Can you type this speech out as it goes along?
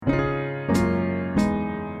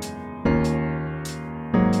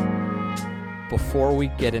Before we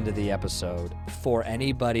get into the episode, for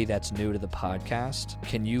anybody that's new to the podcast,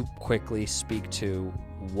 can you quickly speak to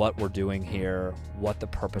what we're doing here, what the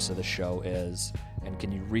purpose of the show is, and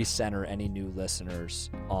can you recenter any new listeners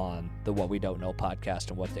on the What We Don't Know podcast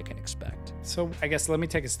and what they can expect? So I guess let me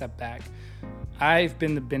take a step back. I've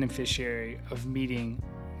been the beneficiary of meeting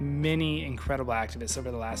many incredible activists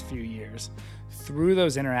over the last few years. Through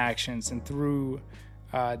those interactions and through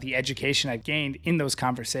the education I've gained in those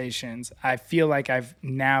conversations, I feel like I've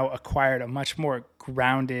now acquired a much more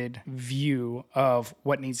grounded view of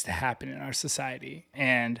what needs to happen in our society.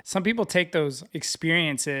 And some people take those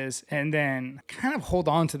experiences and then kind of hold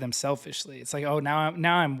on to them selfishly. It's like, oh, now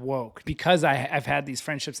I'm woke because I've had these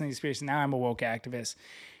friendships and these experiences. Now I'm a woke activist.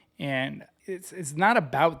 And it's not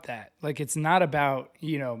about that. Like, it's not about,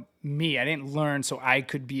 me. I didn't learn so I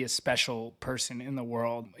could be a special person in the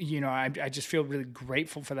world. I just feel really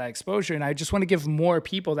grateful for that exposure. And I just want to give more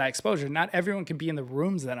people that exposure. Not everyone can be in the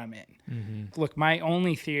rooms that I'm in. Mm-hmm. Look, my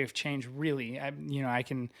only theory of change really, I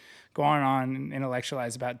can go on and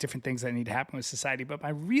intellectualize about different things that need to happen with society. But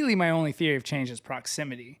my only theory of change is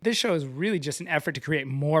proximity. This show is really just an effort to create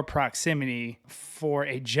more proximity for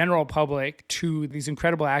a general public to these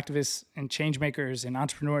incredible activists and change makers and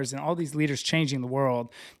entrepreneurs and all these leaders changing the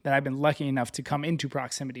world that I've been lucky enough to come into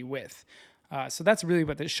proximity with. So that's really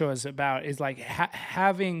what this show is about, is like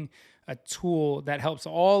having a tool that helps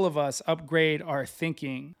all of us upgrade our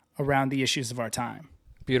thinking around the issues of our time.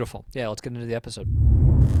 Beautiful. Yeah, let's get into the episode.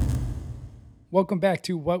 Welcome back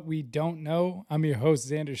to What We Don't Know. I'm your host,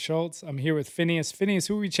 Xander Schultz. I'm here with Phineas. Phineas,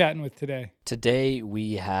 who are we chatting with today? Today,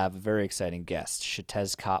 we have a very exciting guest,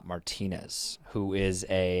 Xiuhtezcatl Martinez, who is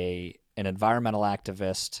an environmental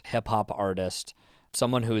activist, hip-hop artist,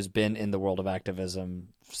 someone who has been in the world of activism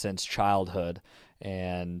since childhood.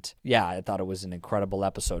 And yeah, I thought it was an incredible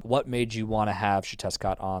episode. What made you want to have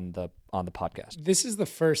Xiuhtezcatl on the podcast? This is the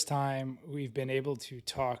first time we've been able to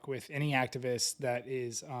talk with any activist that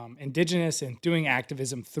is indigenous and doing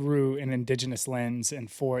activism through an indigenous lens and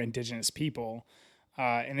for indigenous people.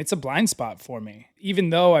 And it's a blind spot for me. Even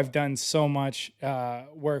though I've done so much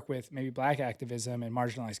work with maybe Black activism and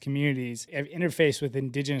marginalized communities, I've interfaced with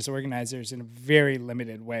indigenous organizers in a very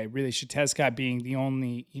limited way. Really, Xiuhtezcatl being the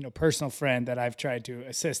only personal friend that I've tried to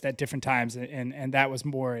assist at different times, and that was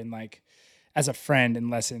more in like as a friend and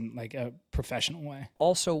less in like a professional way.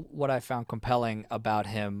 Also, what I found compelling about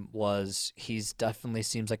him was he's definitely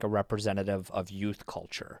seems like a representative of youth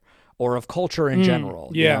culture or of culture in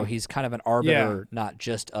general. Yeah. He's kind of an arbiter, not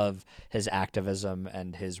just of his activism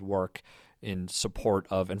and his work in support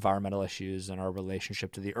of environmental issues and our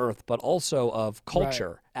relationship to the earth, but also of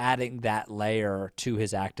culture, adding that layer to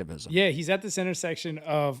his activism. Yeah, he's at this intersection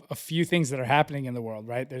of a few things that are happening in the world,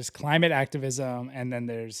 right? There's climate activism, and then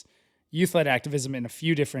there's youth-led activism in a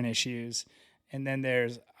few different issues. And then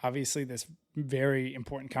there's obviously this very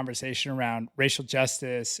important conversation around racial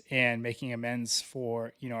justice and making amends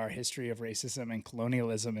for, our history of racism and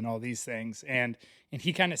colonialism and all these things. And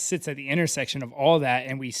he kind of sits at the intersection of all that.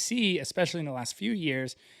 And we see, especially in the last few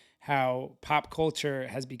years, how pop culture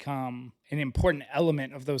has become an important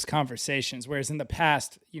element of those conversations. Whereas in the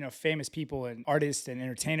past, famous people and artists and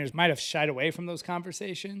entertainers might have shied away from those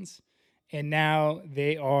conversations. And now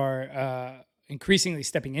they are increasingly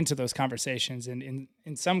stepping into those conversations and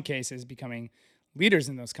in some cases becoming leaders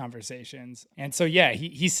in those conversations. And so, yeah,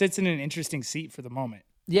 he sits in an interesting seat for the moment.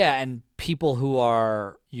 Yeah, and people who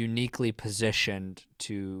are uniquely positioned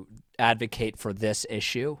to advocate for this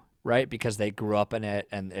issue, right? Because they grew up in it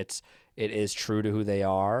and it is true to who they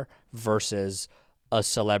are, versus a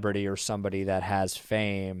celebrity or somebody that has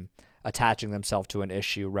fame attaching themselves to an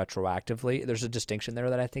issue retroactively. There's a distinction there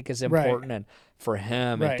that I think is important. Right. And for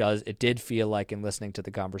him, it did feel like, in listening to the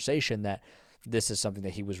conversation, that this is something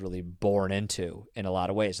that he was really born into in a lot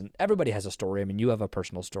of ways. And everybody has a story. I mean, you have a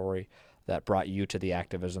personal story that brought you to the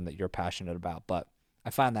activism that you're passionate about. But I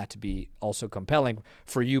find that to be also compelling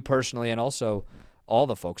for you personally, and also all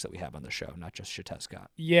the folks that we have on the show, not just Xiuhtezcatl.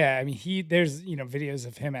 Yeah, I mean, there's videos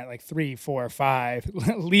of him at like 3, 4, 5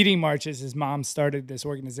 leading marches. His mom started this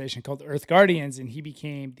organization called Earth Guardians, and he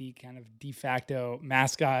became the kind of de facto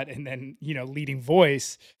mascot and then leading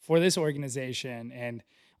voice for this organization. And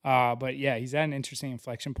but yeah, he's at an interesting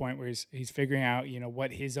inflection point where he's figuring out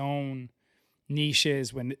what his own niche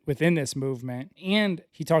is within this movement. And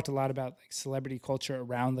he talked a lot about like celebrity culture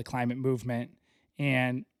around the climate movement,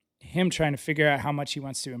 and him trying to figure out how much he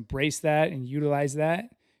wants to embrace that and utilize that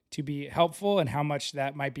to be helpful, and how much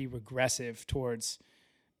that might be regressive towards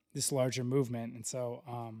this larger movement. And so,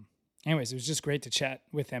 anyways, it was just great to chat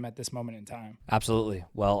with him at this moment in time. Absolutely.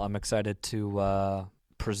 Well, I'm excited to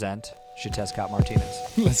present Xiuhtezcatl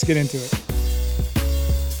Martinez. Let's get into it.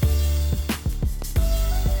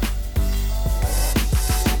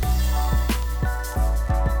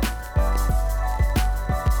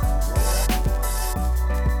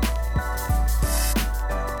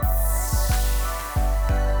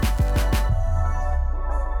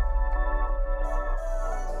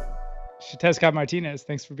 Tescott Martinez.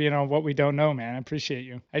 Thanks for being on What We Don't Know, man. I appreciate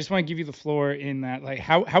you. I just want to give you the floor in that, like,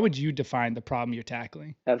 how would you define the problem you're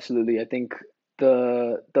tackling? Absolutely. I think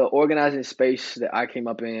the organizing space that I came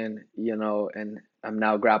up in, and I'm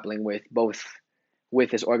now grappling with both with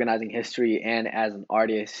this organizing history and as an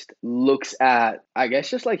artist, looks at, I guess,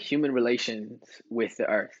 just like human relations with the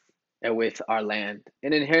earth and with our land.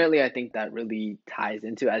 And inherently, I think that really ties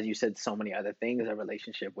into, as you said, so many other things, our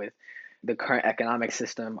relationship with the current economic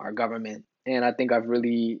system, our government. And I think I've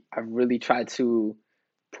really tried to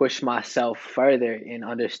push myself further in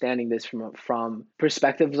understanding this from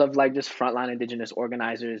perspectives of like just frontline indigenous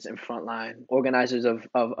organizers and frontline organizers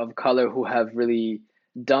of color who have really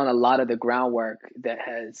done a lot of the groundwork that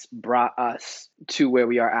has brought us to where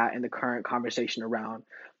we are at in the current conversation around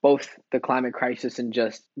both the climate crisis and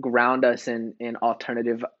just ground us in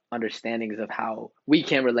alternative understandings of how we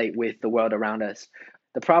can relate with the world around us.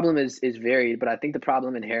 The problem is varied, but I think the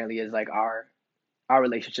problem inherently is like our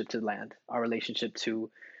relationship to the land, our relationship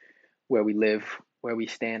to where we live, where we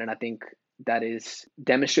stand. And I think that is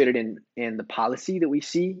demonstrated in the policy that we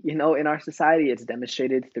see, in our society. It's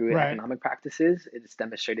demonstrated through Right. economic practices. It's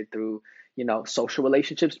demonstrated through, social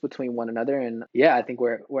relationships between one another. And yeah, I think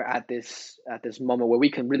we're at this moment where we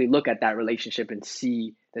can really look at that relationship and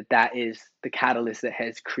see that that is the catalyst that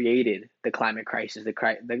has created the climate crisis.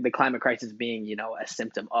 The climate crisis being, a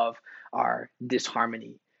symptom of our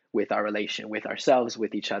disharmony with our relation with ourselves,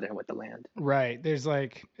 with each other, and with the land. Right. There's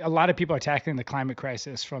like a lot of people are tackling the climate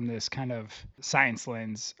crisis from this kind of science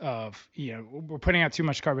lens of, we're putting out too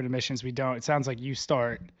much carbon emissions. We don't. It sounds like you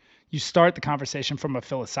start the conversation from a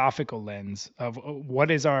philosophical lens of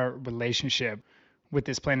what is our relationship with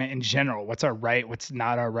this planet in general? What's our right? What's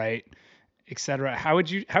not our right? Etc. How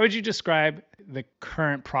would you describe the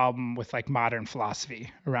current problem with like modern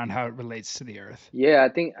philosophy around how it relates to the earth? Yeah,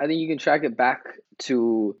 I think you can track it back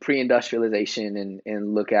to pre-industrialization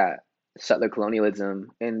and look at settler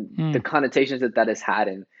colonialism and the Mm, connotations that that has had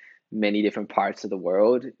in many different parts of the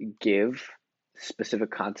world give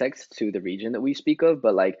specific context to the region that we speak of.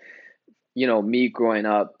 But like, me growing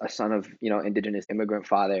up, a son of, indigenous immigrant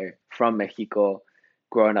father from Mexico,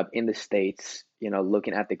 growing up in the States,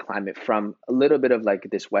 looking at the climate from a little bit of like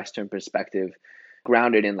this Western perspective,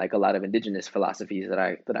 grounded in like a lot of indigenous philosophies that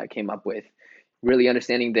I came up with, really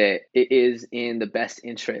understanding that it is in the best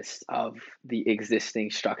interest of the existing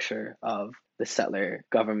structure of the settler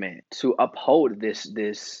government to uphold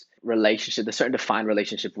this relationship, the certain defined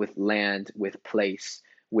relationship with land, with place,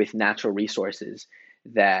 with natural resources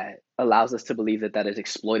that allows us to believe that that is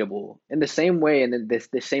exploitable in the same way. And then this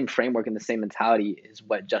same framework and the same mentality is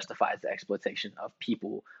what justifies the exploitation of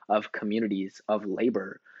people, of communities, of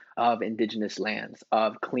labor, of indigenous lands,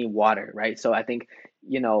 of clean water, right? So I think,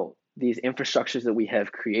 these infrastructures that we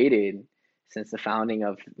have created since the founding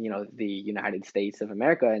of, the United States of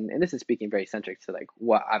America, and this is speaking very centric to like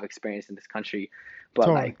what I've experienced in this country, but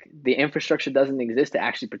totally. like the infrastructure doesn't exist to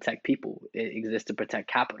actually protect people. It exists to protect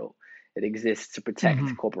capital. It exists to protect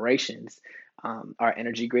Hmm. corporations. Our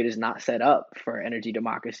energy grid is not set up for energy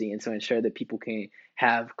democracy, and to ensure that people can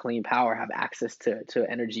have clean power, have access to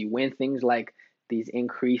energy when things like these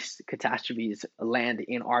increased catastrophes land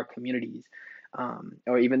in our communities,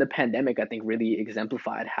 or even the pandemic, I think really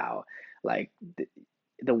exemplified how like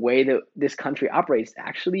the way that this country operates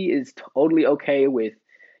actually is totally okay with,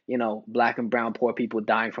 black and brown poor people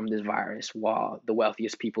dying from this virus while the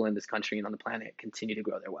wealthiest people in this country and on the planet continue to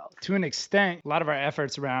grow their wealth. To an extent, a lot of our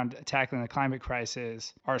efforts around tackling the climate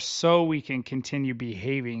crisis are so we can continue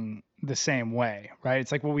behaving the same way, right?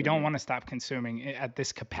 It's like, well, we don't Hmm. want to stop consuming at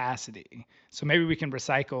this capacity. So maybe we can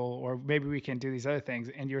recycle or maybe we can do these other things.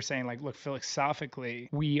 And you're saying, like, look, philosophically,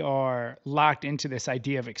 we are locked into this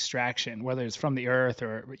idea of extraction, whether it's from the earth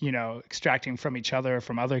or, extracting from each other,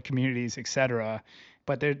 from other communities, et cetera.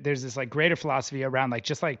 But there's this like greater philosophy around like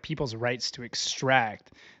just like people's rights to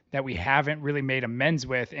extract that we haven't really made amends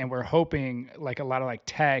with, and we're hoping like a lot of like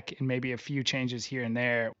tech and maybe a few changes here and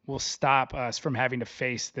there will stop us from having to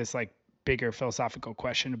face this like bigger philosophical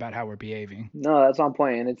question about how we're behaving. No, that's on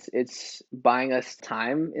point, and it's buying us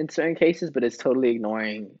time in certain cases, but it's totally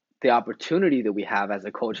ignoring the opportunity that we have as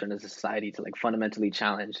a culture and as a society to like fundamentally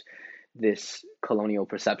challenge this colonial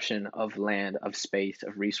perception of land, of space,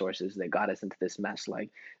 of resources that got us into this mess. Like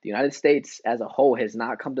the United States as a whole has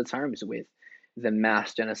not come to terms with the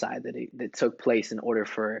mass genocide that took place in order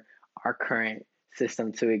for our current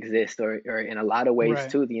system to exist, or in a lot of ways Right.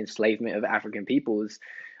 too, the enslavement of African peoples.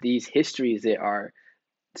 These histories that are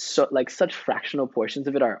so like such fractional portions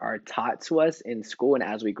of it are taught to us in school, and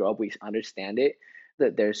as we grow up we understand it,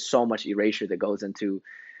 that there's so much erasure that goes into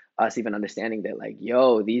us even understanding that like,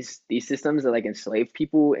 yo, these systems that like enslaved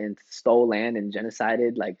people and stole land and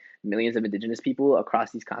genocided like millions of indigenous people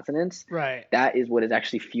across these continents, Right. that is what is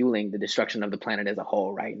actually fueling the destruction of the planet as a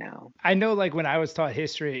whole right now. I know, like, when I was taught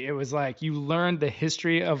history, it was like you learned the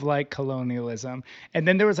history of like colonialism, and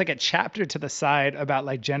then there was like a chapter to the side about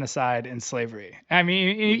like genocide and slavery. I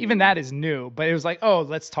mean, even Hmm. that is new, but it was like, oh,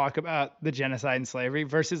 let's talk about the genocide and slavery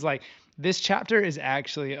versus like this chapter is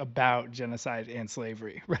actually about genocide and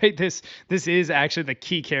slavery, right? This is actually the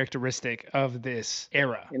key characteristic of this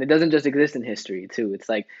era. And it doesn't just exist in history too. It's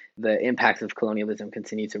like the impacts of colonialism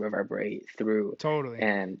continue to reverberate through Totally.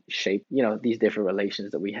 and shape, you know, these different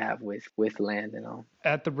relations that we have with land and all.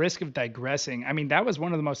 At the risk of digressing, I mean, that was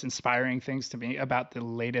one of the most inspiring things to me about the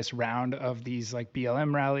latest round of these like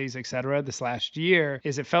BLM rallies, et cetera, this last year,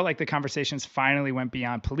 is it felt like the conversations finally went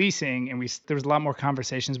beyond policing, and there was a lot more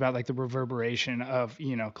conversations about like the reverberation of,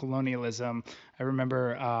 colonialism. I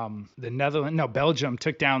remember the Netherlands, no, Belgium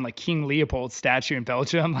took down like King Leopold's statue in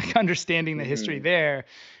Belgium, like understanding the history Hmm. there.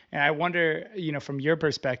 And I wonder, from your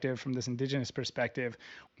perspective, from this indigenous perspective,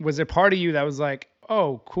 was there part of you that was like,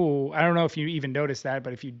 oh, cool. I don't know if you even noticed that,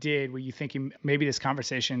 but if you did, were you thinking maybe this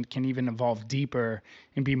conversation can even evolve deeper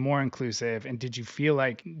and be more inclusive? And did you feel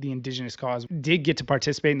like the indigenous cause did get to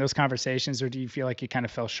participate in those conversations, or do you feel like it kind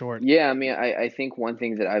of fell short? Yeah, I mean, I think one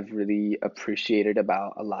thing that I've really appreciated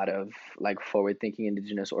about a lot of like forward-thinking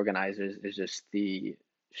indigenous organizers is just the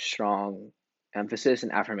strong emphasis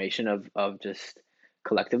and affirmation of just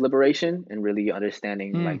collective liberation and really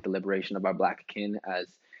understanding Mm, like the liberation of our Black kin as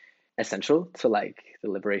essential to like the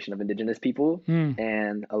liberation of indigenous people. mm,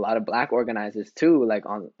 And a lot of Black organizers too, like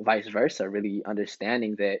on vice versa, really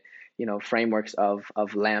understanding that, you know, frameworks of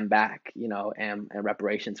land back, you know, and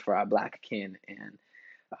reparations for our Black kin. And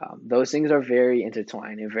those things are very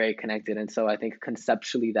intertwined and very connected. And so I think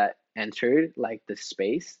conceptually that entered like the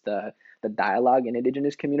space, the dialogue in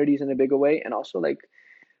indigenous communities in a bigger way. And also like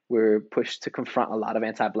we're pushed to confront a lot of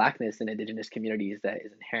anti-Blackness in indigenous communities that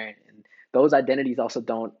is inherent. And those identities also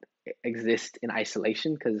don't exist in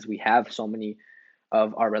isolation because we have so many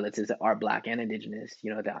of our relatives that are Black and indigenous,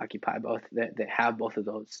 you know, that occupy both, that have both of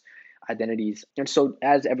those identities. And so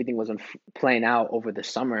as everything was playing out over the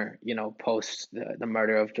summer, you know, post the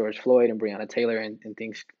murder of George Floyd and Breonna Taylor, and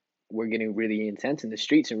things were getting really intense in the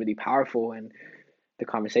streets and really powerful, and the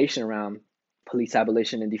conversation around police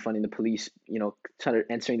abolition and defunding the police, you know,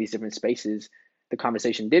 entering these different spaces, the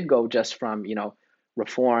conversation did go just from, you know,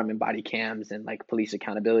 reform and body cams and like police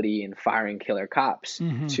accountability and firing killer cops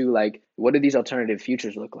hmm. to like, what do these alternative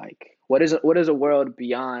futures look like? What is a world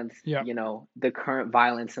beyond, Yeah, you know, the current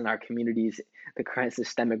violence in our communities, the current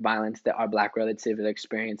systemic violence that our Black relatives are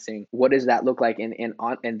experiencing? What does that look like? And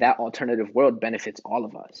that alternative world benefits all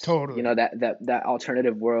of us. You totally. know, that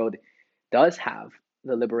alternative world does have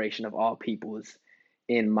the liberation of all peoples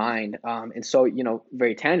in mind. And so, you know,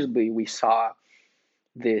 very tangibly, we saw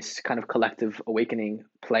this kind of collective awakening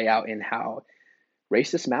play out in how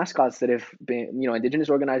racist mascots that have been, you know, indigenous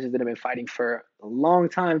organizers that have been fighting for a long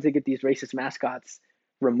time to get these racist mascots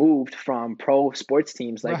removed from pro sports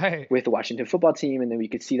teams, like Right. with the Washington football team. And then we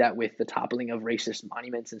could see that with the toppling of racist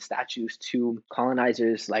monuments and statues to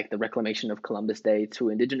colonizers, like the reclamation of Columbus Day to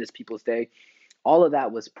Indigenous Peoples Day. All of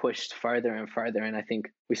that was pushed further and further, and I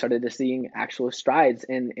think we started to seeing actual strides,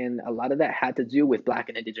 and a lot of that had to do with Black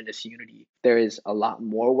and indigenous unity. There is a lot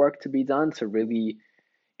more work to be done to really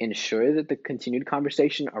ensure that the continued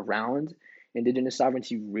conversation around indigenous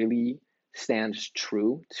sovereignty really stands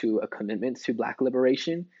true to a commitment to Black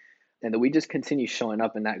liberation, and that we just continue showing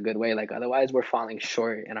up in that good way. Like otherwise we're falling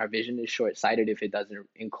short, and our vision is short-sighted if it doesn't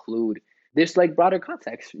include this like broader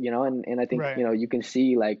context, you know. And I think, Right. you know, you can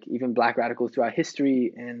see like even Black radicals throughout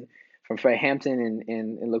history, and from Fred Hampton,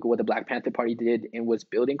 and look at what the Black Panther Party did and was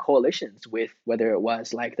building coalitions with, whether it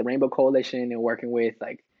was like the Rainbow Coalition and working with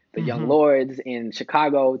like the Young Hmm. Lords in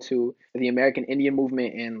Chicago, to the American Indian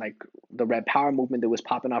movement and like the Red Power movement that was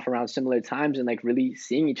popping off around similar times, and like really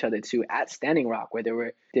seeing each other too at Standing Rock, where there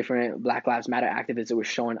were different Black Lives Matter activists that were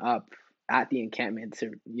showing up at the encampment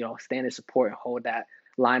to, you know, stand in support and hold that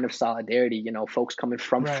line of solidarity. You know, folks coming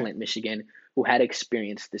from Right. Flint, Michigan, who had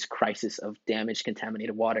experienced this crisis of damaged,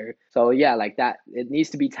 contaminated water. So yeah, like that, it needs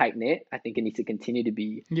to be tight knit. I think it needs to continue to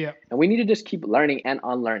be, Yeah. and we need to just keep learning and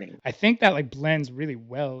unlearning. I think that like blends really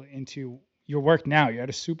well into your work now. You're at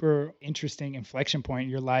a super interesting inflection point in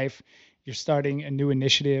your life. You're starting a new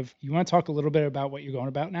initiative. You want to talk a little bit about what you're going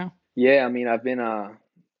about now? Yeah, I mean, I've been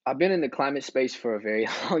in the climate space for a very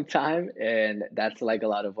long time, and that's like a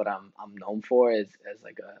lot of what I'm known for as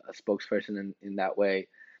like a spokesperson in that way.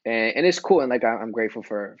 and it's cool, and like I'm grateful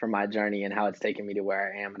for my journey and how it's taken me to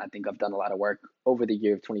where I am, and I think I've done a lot of work over the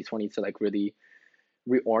year of 2020 to like really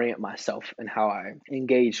reorient myself and how I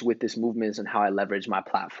engage with this movement and how I leverage my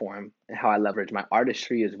platform and how I leverage my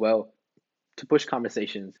artistry as well to push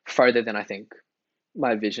conversations further than I think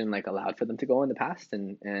my vision like allowed for them to go in the past.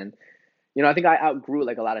 And I think I outgrew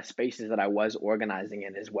like a lot of spaces that I was organizing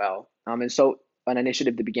in as well. And so an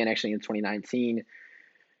initiative that began actually in 2019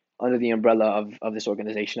 under the umbrella of this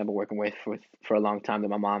organization I've been working with for a long time that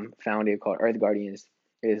my mom founded called Earth Guardians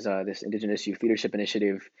is this Indigenous Youth Leadership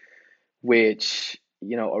Initiative, which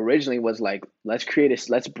originally was like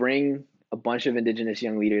let's bring a bunch of Indigenous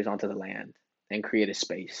young leaders onto the land and create a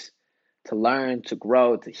space to learn, to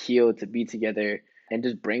grow, to heal, to be together, and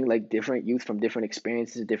just bring like different youth from different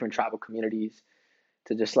experiences, different tribal communities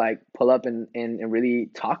to just like pull up and really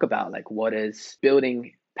talk about like what does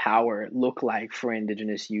building power look like for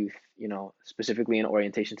Indigenous youth, specifically in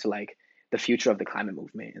orientation to like the future of the climate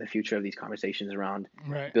movement and the future of these conversations around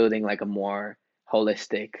Right. building like a more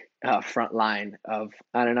holistic front line of,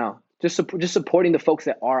 I don't know, just supporting the folks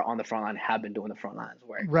that are on the front line, have been doing the front lines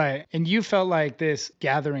work. Right. And you felt like this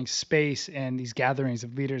gathering space and these gatherings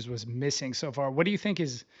of leaders was missing so far. What do you think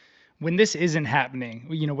is when this isn't happening,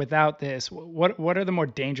 without this, what are the more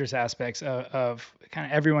dangerous aspects of kind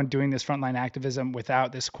of everyone doing this frontline activism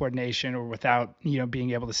without this coordination or without,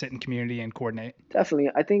 being able to sit in community and coordinate? Definitely.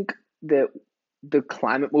 I think that the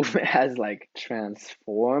climate movement has like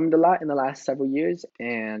transformed a lot in the last several years.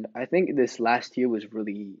 And I think this last year was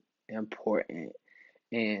really important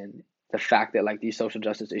in the fact that like these social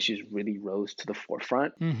justice issues really rose to the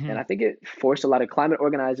forefront. Mm-hmm. And I think it forced a lot of climate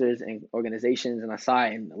organizers and organizations and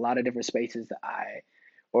aside in a lot of different spaces that I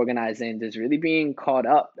organize in, just really being caught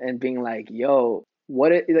up and being like, yo,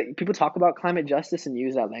 like people talk about climate justice and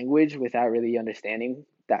use that language without really understanding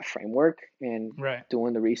that framework and Right.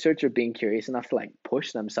 doing the research or being curious enough to like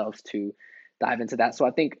push themselves to dive into that. So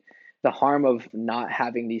I think the harm of not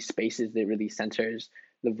having these spaces that really centers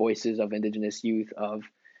the voices of Indigenous youth, of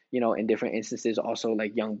in different instances also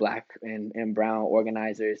like young Black and brown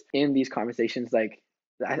organizers in these conversations, like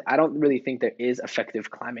I don't really think there is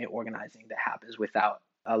effective climate organizing that happens without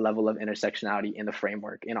a level of intersectionality in the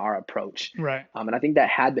framework, in our approach. Right. And I think that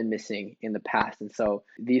had been missing in the past. And so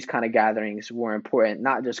these kind of gatherings were important,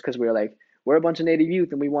 not just because we're a bunch of Native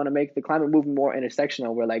youth and we want to make the climate movement more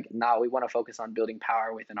intersectional. We're like, nah, we want to focus on building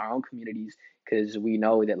power within our own communities because we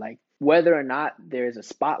know that like whether or not there's a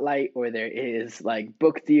spotlight or there is like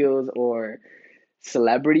book deals or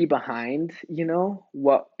celebrity behind,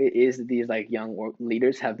 what it is that these like young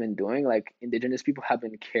leaders have been doing, like Indigenous people have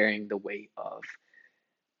been carrying the weight of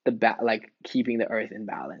like keeping the earth in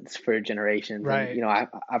balance for generations. And Right.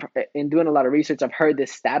 I've in doing a lot of research, I've heard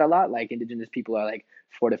this stat a lot, like Indigenous people are like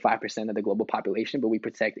 4 to 5% of the global population, but we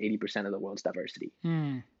protect 80% of the world's diversity,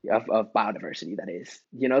 Mm. of biodiversity, that is.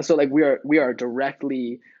 So like we are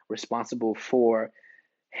directly responsible for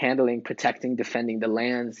handling, protecting, defending the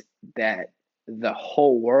lands that the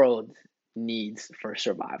whole world needs for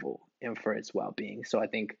survival and for its well-being. So I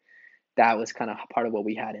think that was kind of part of what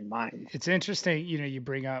we had in mind. It's interesting, you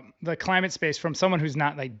bring up the climate space from someone who's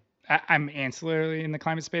not like I'm ancillary in the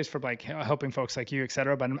climate space for like helping folks like you, et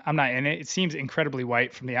cetera, but I'm not in it. It seems incredibly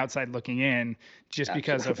white from the outside looking in, just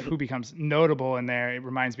because of who becomes notable in there. It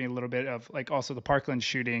reminds me a little bit of like also the Parkland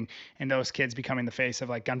shooting and those kids becoming the face of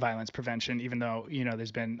like gun violence prevention, even though,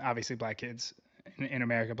 there's been obviously Black kids in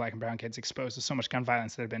America, Black and brown kids exposed to so much gun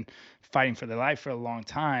violence that have been fighting for their life for a long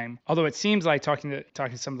time. Although it seems like talking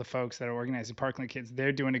to some of the folks that are organizing Parkland Kids,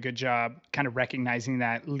 they're doing a good job kind of recognizing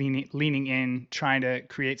that, leaning in, trying to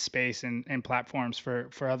create space and platforms for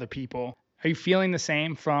other people. Are you feeling the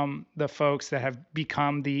same from the folks that have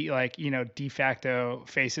become the de facto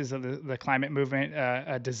faces of the climate movement,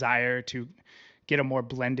 a desire to get a more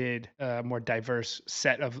blended, more diverse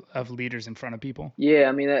set of leaders in front of people? Yeah,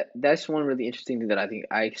 I mean that's one really interesting thing that I think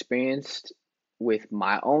I experienced with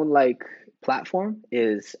my own like platform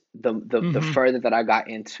is the Mm-hmm. further that I got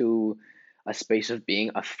into a space of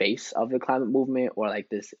being a face of the climate movement or like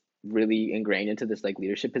this really ingrained into this like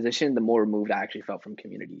leadership position, the more removed I actually felt from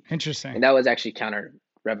community. Interesting. And that was actually counter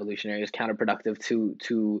revolutionary, it was counterproductive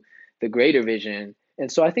to the greater vision.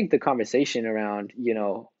 And so I think the conversation around,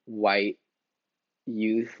 white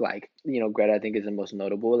youth, like Greta I think is the most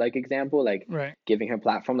notable like example, like Right. giving her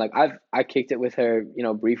platform. Like I kicked it with her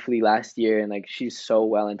briefly last year, and like she's so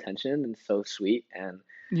well intentioned and so sweet and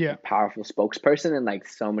a Yeah. powerful spokesperson, and like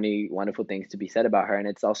so many wonderful things to be said about her. And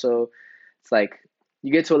it's like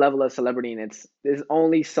you get to a level of celebrity and there's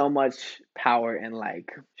only so much power in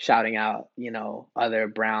like shouting out other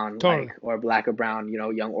brown like Totally. or Black or brown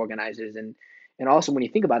young organizers and And also when you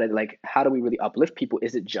think about it, like how do we really uplift people?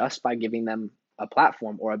 Is it just by giving them a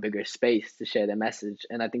platform or a bigger space to share their message?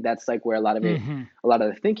 And I think that's like where Hmm. a lot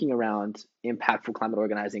of the thinking around impactful climate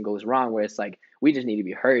organizing goes wrong, where it's like we just need to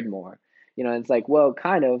be heard more. It's like, well,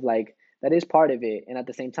 kind of like that is part of it. And at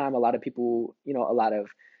the same time, a lot of people, a lot of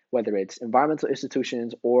whether it's environmental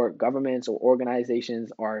institutions or governments or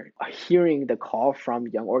organizations are hearing the call from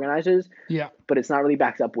young organizers, Yeah. but it's not really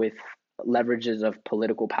backed up with leverages of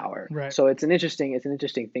political power. Right. So it's an interesting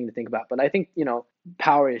thing to think about. But I think,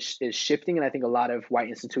 power is shifting, and I think a lot of white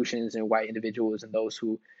institutions and white individuals and those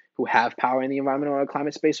who have power in the environmental or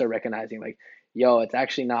climate space are recognizing like, yo, it's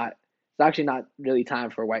actually not really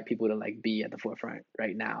time for white people to like be at the forefront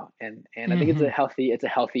right now. And I think Hmm. it's a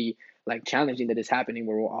healthy like challenging that is happening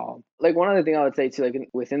where we're all like one other thing I would say too, like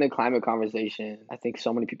within the climate conversation, I think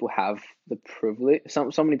so many people have the privilege,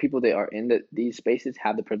 so many people that are in these spaces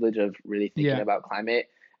have the privilege of really thinking Yeah. about climate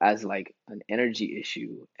as like an energy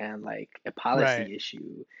issue and like a Right. policy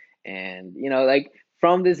issue. And like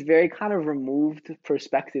from this very kind of removed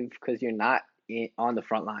perspective, because you're not on the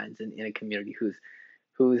front lines in a community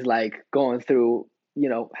who's like going through,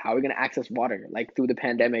 how are we going to access water? Like through the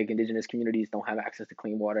pandemic, indigenous communities don't have access to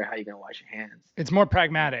clean water. How are you going to wash your hands? It's more Um,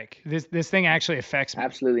 pragmatic. This thing actually affects me.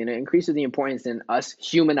 Absolutely. And it increases the importance in us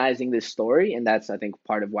humanizing this story. And that's, I think,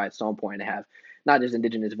 part of why it's so important to have not just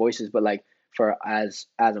indigenous voices, but like for as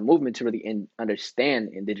a movement to really understand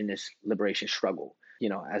indigenous liberation struggle,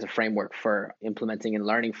 as a framework for implementing and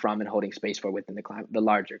learning from and holding space for within the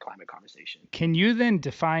larger climate conversation. Can you then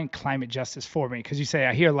define climate justice for me? Because you say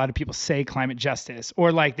I hear a lot of people say climate justice,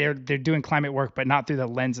 or like they're doing climate work, but not through the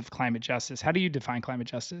lens of climate justice. How do you define climate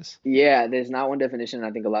justice? Yeah, there's not one definition. I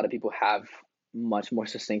think a lot of people have much more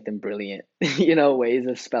succinct and brilliant, ways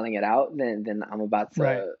of spelling it out than I'm about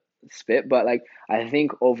Right. to spit. But like I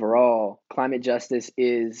think overall, climate justice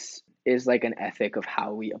is like an ethic of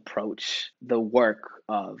how we approach the work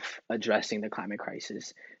of addressing the climate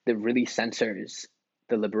crisis that really centers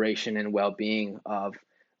the liberation and well-being of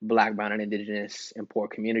Black, Brown, and Indigenous and poor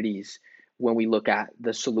communities when we look at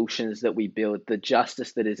the solutions that we build, the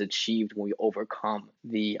justice that is achieved when we overcome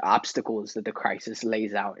the obstacles that the crisis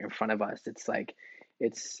lays out in front of us. It's like,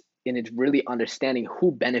 it's really understanding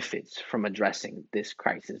who benefits from addressing this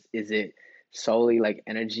crisis. Is it solely like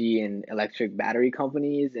energy and electric battery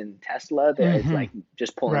companies and Tesla that is Hmm. like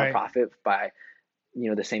just pulling a Right. profit by,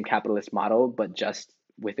 the same capitalist model, but just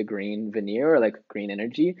with a green veneer or like green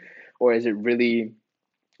energy? Or is it really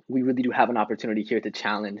we really do have an opportunity here to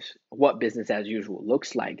challenge what business as usual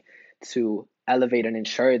looks like, to elevate and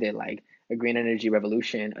ensure that like a green energy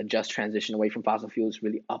revolution, a just transition away from fossil fuels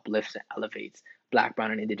really uplifts and elevates Black,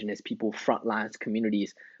 Brown, and Indigenous people, front lines,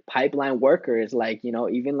 communities, pipeline workers, like,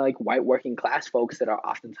 even like white working class folks that are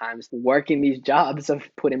oftentimes working these jobs of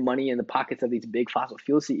putting money in the pockets of these big fossil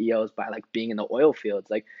fuel CEOs by like being in the oil fields.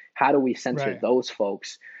 Like, how do we center Right. those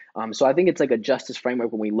folks? So I think it's like a justice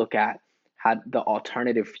framework when we look at had the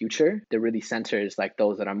alternative future that really centers like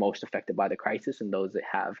those that are most affected by the crisis and those that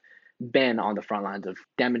have been on the front lines of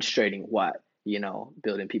demonstrating what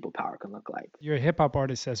building people power can look like. You're a hip hop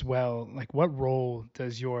artist as well. Like, what role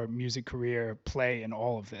does your music career play in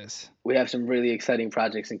all of this? We have some really exciting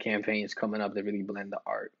projects and campaigns coming up that really blend the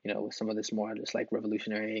art, with some of this more just like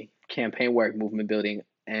revolutionary campaign work, movement building.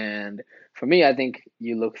 And for me, I think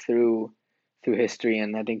you look through history,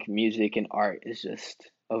 and I think music and art is just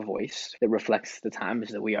a voice that reflects the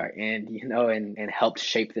times that we are in, and helps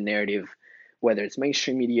shape the narrative, whether it's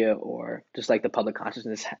mainstream media or just like the public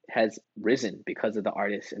consciousness has risen because of the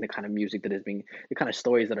artists and the kind of music that is being, the kind of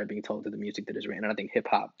stories that are being told through the music that is written. And I think hip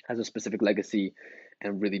hop has a specific legacy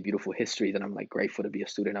and really beautiful history that I'm like grateful to be a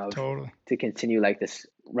student of, Totally. to continue like this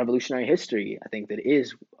revolutionary history. I think that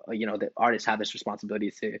is, that artists have this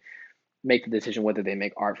responsibility to make the decision whether they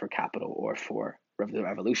make art for capital or for the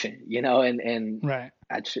revolution, and Right.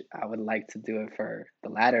 I would like to do it for the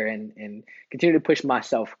latter, and continue to push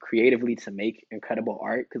myself creatively to make incredible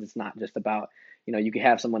art, because it's not just about, you can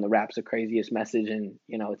have someone that raps the craziest message in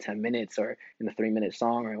 10 minutes or in a 3-minute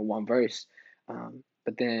song or in one verse,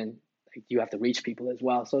 but then like, you have to reach people as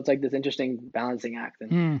well. So it's like this interesting balancing act.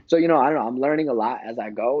 And Mm. so, I don't know, I'm learning a lot as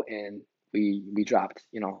I go. And we dropped,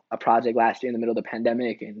 a project last year in the middle of the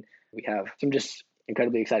pandemic, and we have some just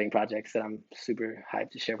incredibly exciting projects that I'm super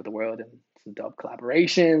hyped to share with the world. And some dope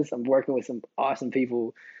collaborations. I'm working with some awesome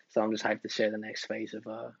people. So I'm just hyped to share the next phase of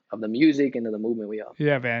the music and of the movement we are.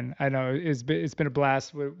 Yeah, man. I know it's been a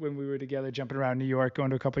blast when we were together, jumping around New York, going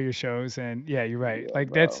to a couple of your shows, and yeah, you're right. Yeah,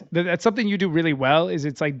 Like bro. that's something you do really well. Is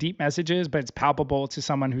it's like deep messages, but it's palpable to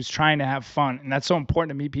someone who's trying to have fun, and that's so important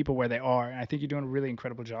to meet people where they are. And I think you're doing a really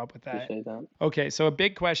incredible job with that. Appreciate that. Okay, so a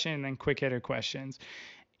big question and then quick hitter questions.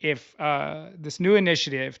 If this new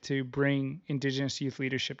initiative to bring Indigenous youth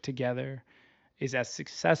leadership together is as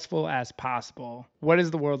successful as possible, what does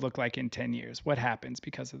the world look like in 10 years? What happens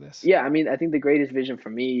because of this? Yeah, I mean, I think the greatest vision for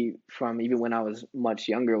me from even when I was much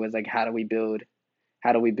younger was like how do we build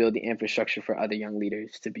the infrastructure for other young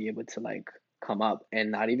leaders to be able to like come up, and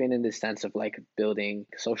not even in the sense of like building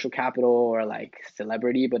social capital or like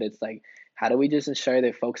celebrity, but it's like how do we just ensure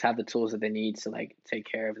that folks have the tools that they need to like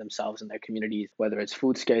take care of themselves and their communities, whether it's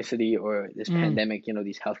food scarcity or this pandemic,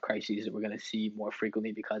 these health crises that we're going to see more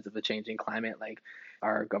frequently because of the changing climate. Like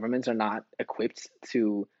our governments are not equipped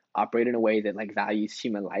to operate in a way that like values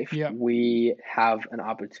human life. Yeah. We have an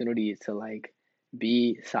opportunity to like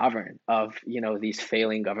be sovereign of these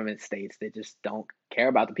failing government states that just don't care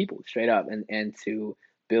about the people straight up, and to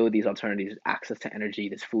build these alternatives, access to energy,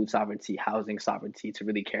 this food sovereignty, housing sovereignty, to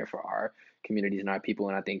really care for our communities and our people.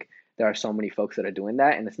 And I think there are so many folks that are doing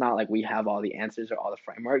that, and it's not like we have all the answers or all the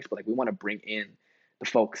frameworks, but like we want to bring in the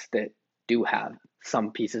folks that do have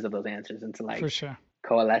some pieces of those answers, and to like For sure.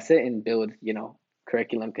 coalesce it and build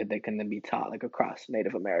curriculum that can then be taught like across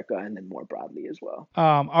Native America and then more broadly as well.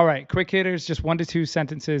 All right, quick hitters, just 1 to 2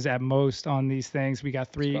 sentences at most on these things. We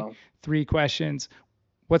got three questions.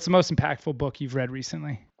 What's the most impactful book you've read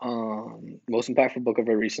recently? Most impactful book I've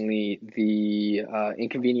read recently, The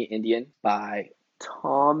Inconvenient Indian by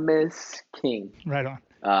Thomas King. Right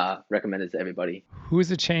on. Recommended to everybody.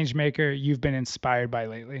 Who's a change maker you've been inspired by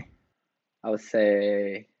lately? I would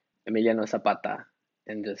say Emiliano Zapata,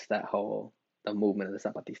 and just the movement of the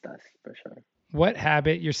Zapatistas, for sure. What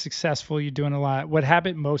habit, you're successful, you're doing a lot. What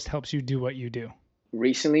habit most helps you do what you do?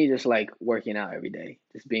 Recently, just like working out every day,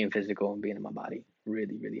 just being physical and being in my body.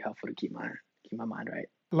 Really, really helpful to keep my mind right.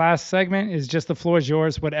 Last segment is just the floor is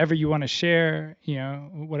yours. Whatever you want to share,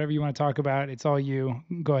 whatever you want to talk about, it's all you.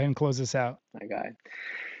 Go ahead and close this out. My guy.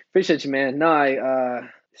 Appreciate you, man. No,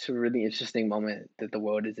 it's a really interesting moment that the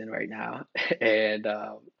world is in right now. And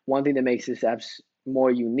one thing that makes this apps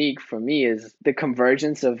more unique for me is the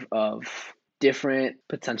convergence of different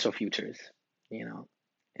potential futures,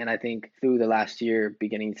 And I think through the last year,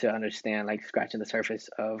 beginning to understand, like scratching the surface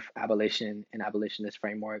of abolition and abolitionist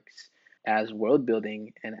frameworks as world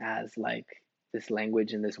building and as like this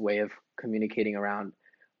language and this way of communicating around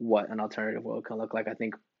what an alternative world can look like, I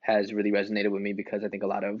think has really resonated with me, because I think a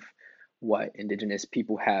lot of what Indigenous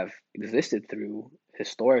people have existed through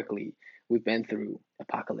historically, we've been through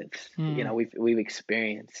apocalypse. We've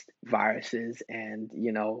experienced viruses and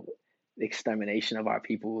the extermination of our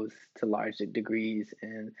peoples to large degrees,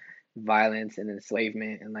 and violence and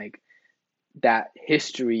enslavement, and like that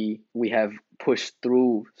history we have pushed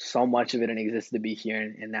through so much of it and exists to be here,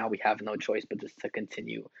 and now we have no choice but just to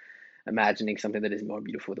continue imagining something that is more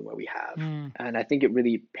beautiful than what we have. And I think it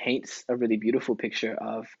really paints a really beautiful picture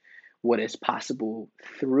of what is possible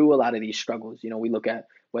through a lot of these struggles. We look at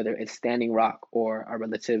whether it's Standing Rock or our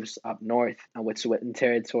relatives up north on Wet'suwet'en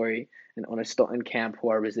territory and Onesto'en camp, who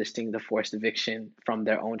are resisting the forced eviction from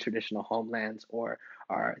their own traditional homelands, or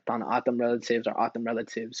our Tana'atam relatives, our Atam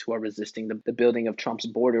relatives, who are resisting the building of Trump's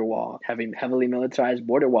border wall, having heavily militarized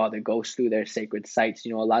border wall that goes through their sacred sites. A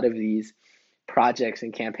lot of these projects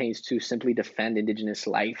and campaigns to simply defend Indigenous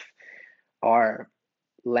life are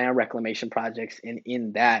land reclamation projects, and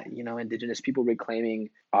in that, Indigenous people reclaiming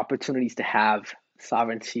opportunities to have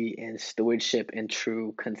sovereignty and stewardship and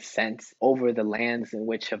true consent over the lands in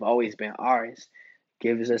which have always been ours,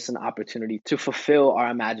 gives us an opportunity to fulfill our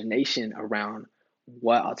imagination around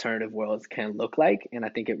what alternative worlds can look like. And I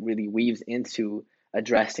think it really weaves into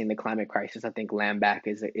addressing the climate crisis. I think Land Back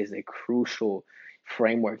is a crucial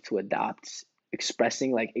framework to adopt,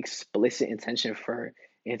 expressing like explicit intention for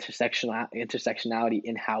intersectionality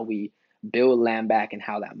in how we build land back, and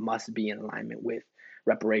how that must be in alignment with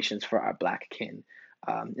reparations for our Black kin.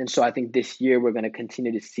 And so I think this year we're going to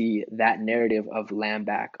continue to see that narrative of land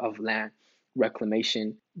back, of land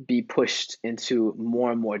reclamation, be pushed into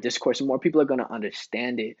more and more discourse, and more people are going to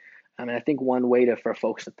understand it. I mean, I think one way for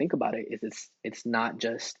folks to think about it is it's not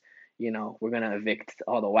just, we're going to evict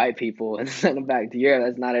all the white people and send them back to Europe.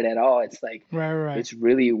 That's not it at all. It's like, right. It's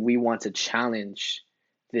really, we want to challenge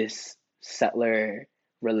this settler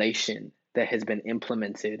relation that has been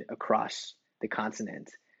implemented across the continent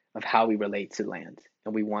of how we relate to land.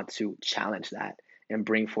 And we want to challenge that and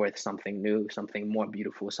bring forth something new, something more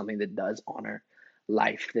beautiful, something that does honor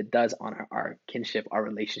life, that does honor our kinship, our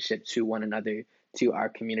relationship to one another, to our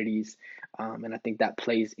communities. And I think that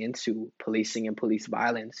plays into policing and police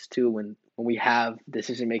violence too. When we have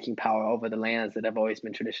decision making power over the lands that have always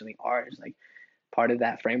been traditionally ours, like part of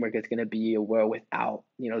that framework is going to be a world without,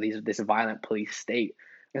 this violent police state.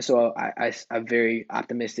 And so I'm very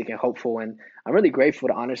optimistic and hopeful, and I'm really grateful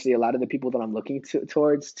to honestly a lot of the people that I'm looking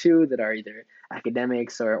towards too, that are either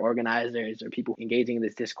academics or organizers or people engaging in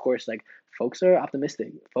this discourse. Like, folks are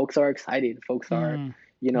optimistic, folks are excited, folks are,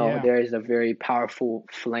 Yeah. there is a very powerful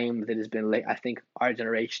flame that has been lit. I think our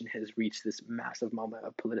generation has reached this massive moment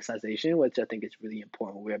of politicization, which I think is really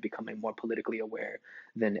important. We are becoming more politically aware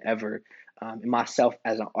than ever. And myself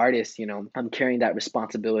as an artist, I'm carrying that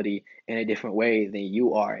responsibility in a different way than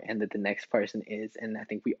you are, and that the next person is. And I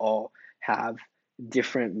think we all have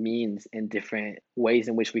different means and different ways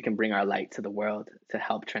in which we can bring our light to the world to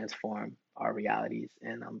help transform our realities.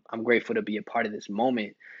 And I'm grateful to be a part of this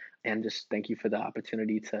moment. And just thank you for the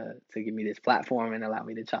opportunity to give me this platform and allow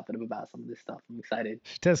me to chop it up about some of this stuff. I'm excited.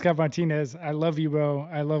 Tescott Martinez, I love you, bro.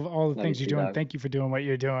 I love all the Love things you you're too, doing. dog. Thank you for doing what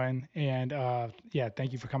you're doing. And yeah,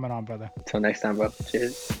 thank you for coming on, brother. Until next time, bro.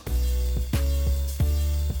 Cheers.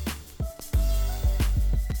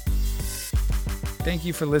 Thank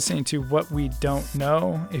you for listening to What We Don't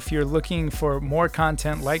Know. If you're looking for more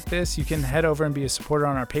content like this, you can head over and be a supporter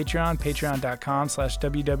on our Patreon,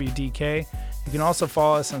 patreon.com/WWDK. You can also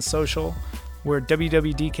follow us on social. We're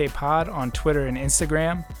WWDK Pod on Twitter and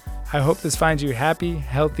Instagram. I hope this finds you happy,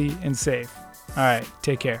 healthy, and safe. All right,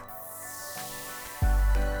 take care.